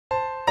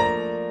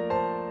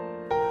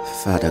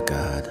Father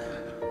God,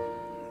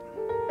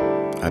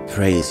 I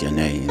praise your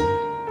name.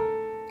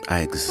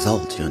 I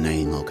exalt your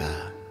name, O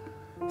God.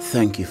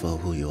 Thank you for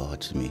who you are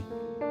to me.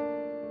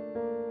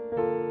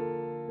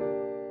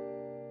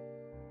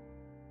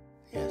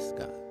 Yes,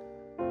 God.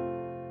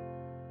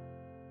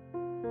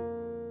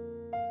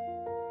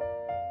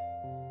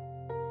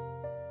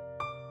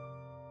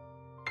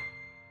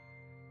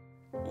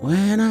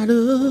 When I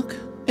look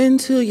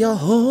into your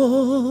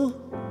holiness,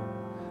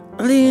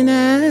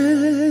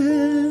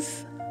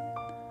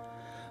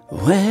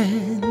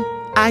 when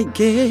I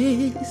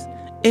gaze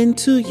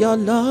into your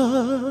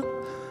loveliness,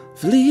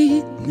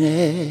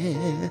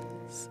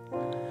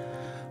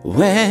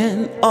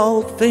 when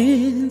all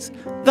things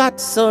that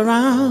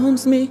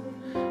surrounds me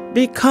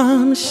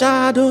become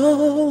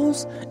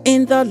shadows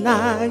in the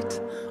light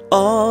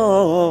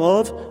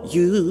of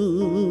you,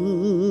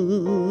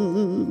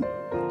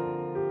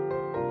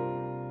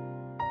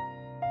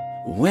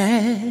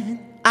 when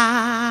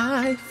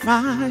I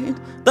find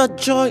the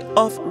joy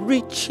of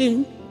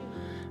reaching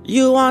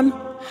you on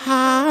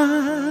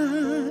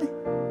high,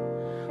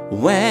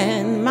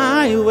 when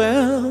my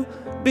will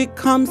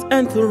becomes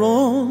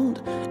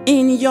enthroned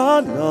in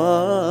your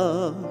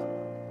love,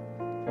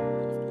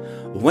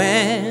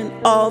 when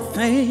all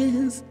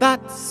things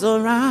that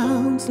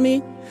surrounds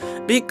me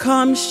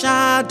become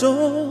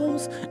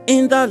shadows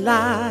in the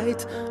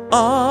light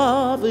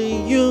of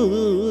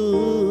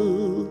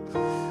you,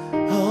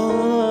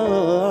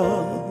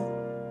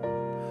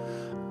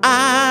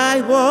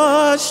 I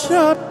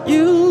worship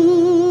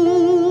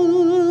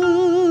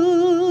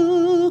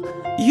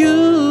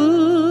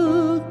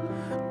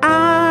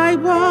I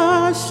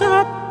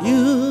worship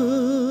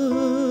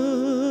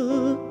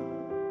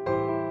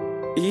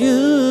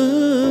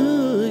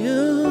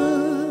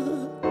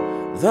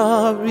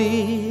the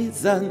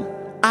reason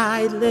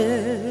I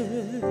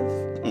live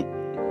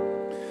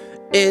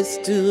is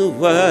to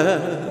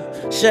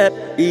worship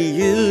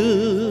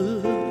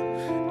you.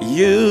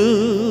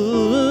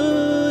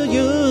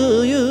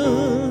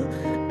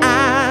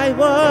 I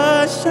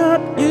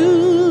worship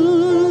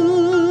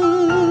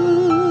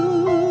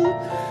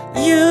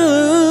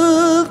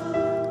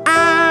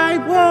I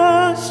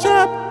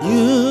worship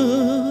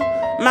you,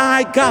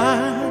 my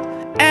God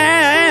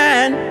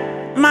and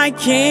my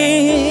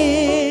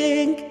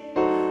King.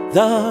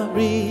 The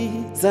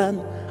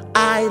reason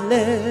I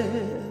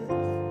live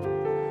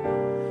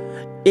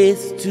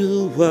is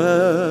to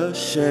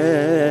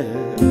worship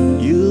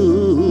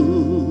you.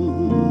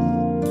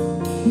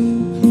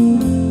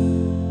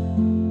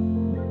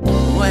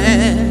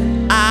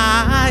 When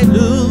I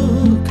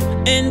look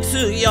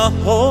into your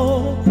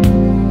holiness,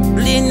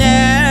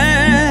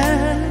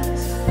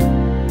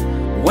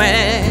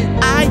 when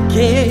I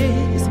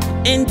gaze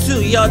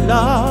into your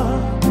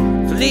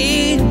loveliness,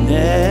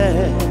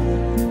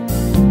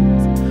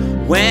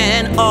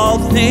 when all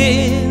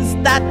things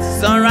that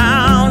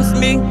surrounds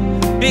me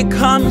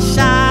become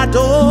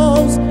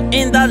shadows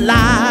in the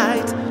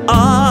light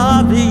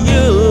of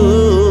you,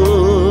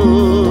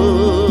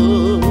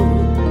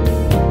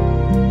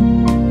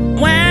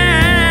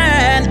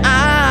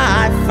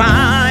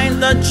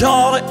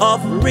 joy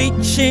of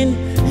reaching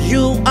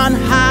you on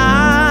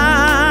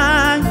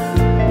high,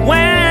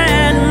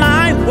 when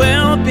my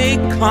will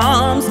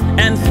becomes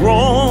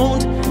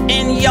enthroned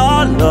in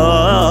your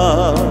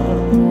love,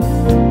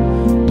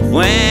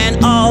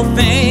 when all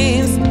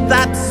things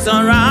that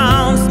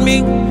surrounds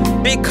me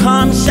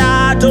become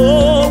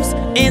shadows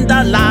in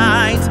the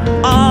light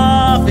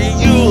of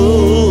you,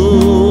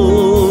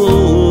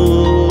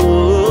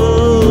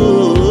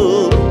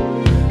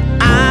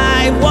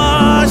 I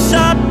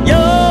worship you.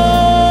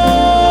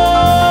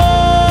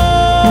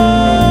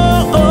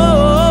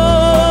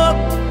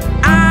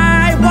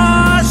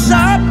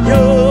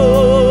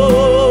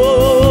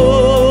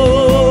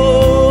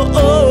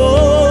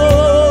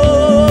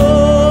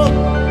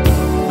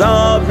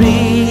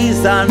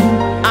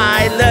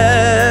 I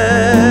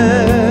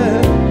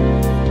live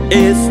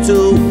is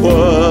to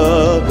worship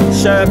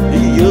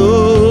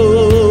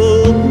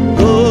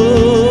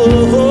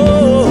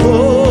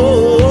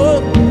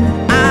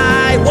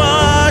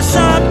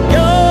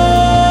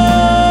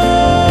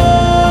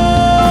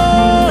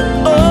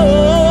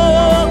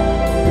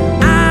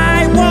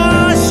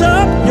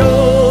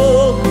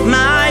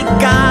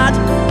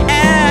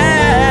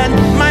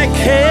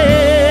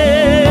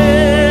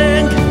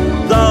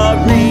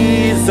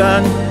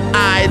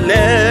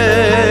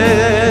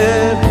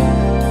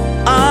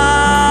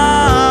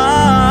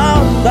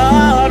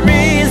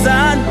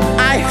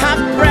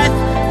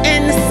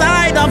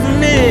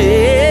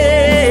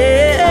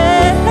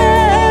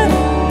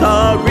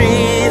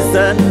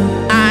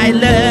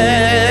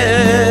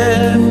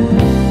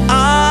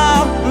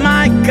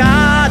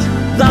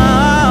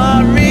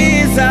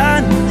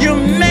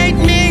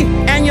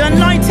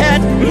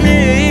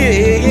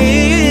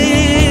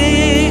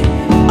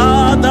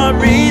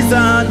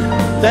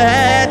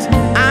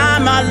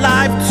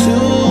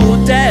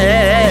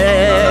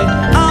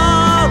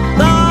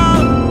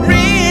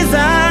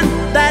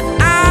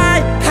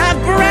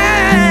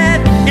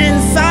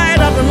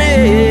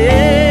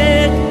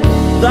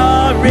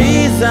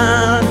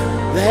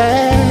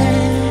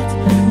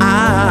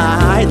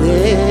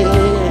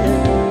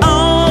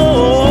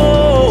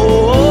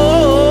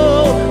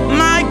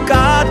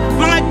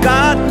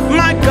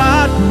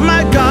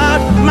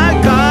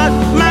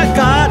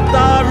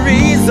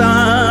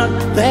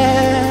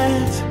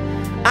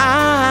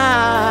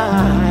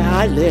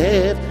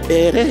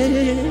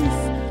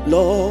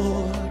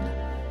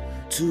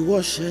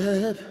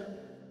worship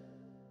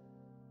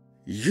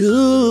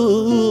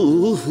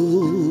you.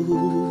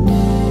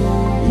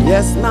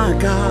 Yes, my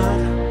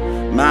God,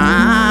 my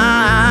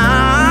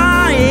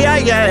yeah,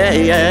 yeah,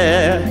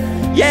 yeah,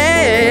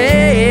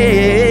 yeah,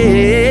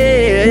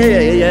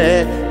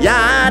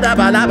 yeah, da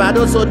ba la ba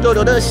do so do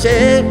do do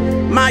she.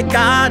 My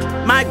God,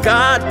 my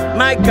God,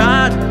 my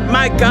God,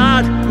 my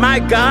God, my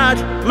God,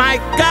 my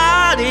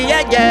God,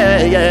 yeah,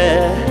 yeah,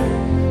 yeah.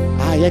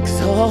 I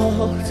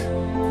exalt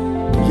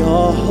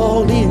your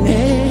holy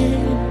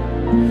name.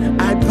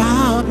 I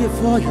bow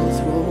before your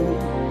throne.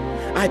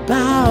 I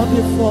bow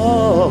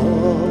before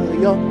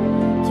your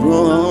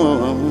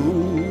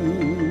throne.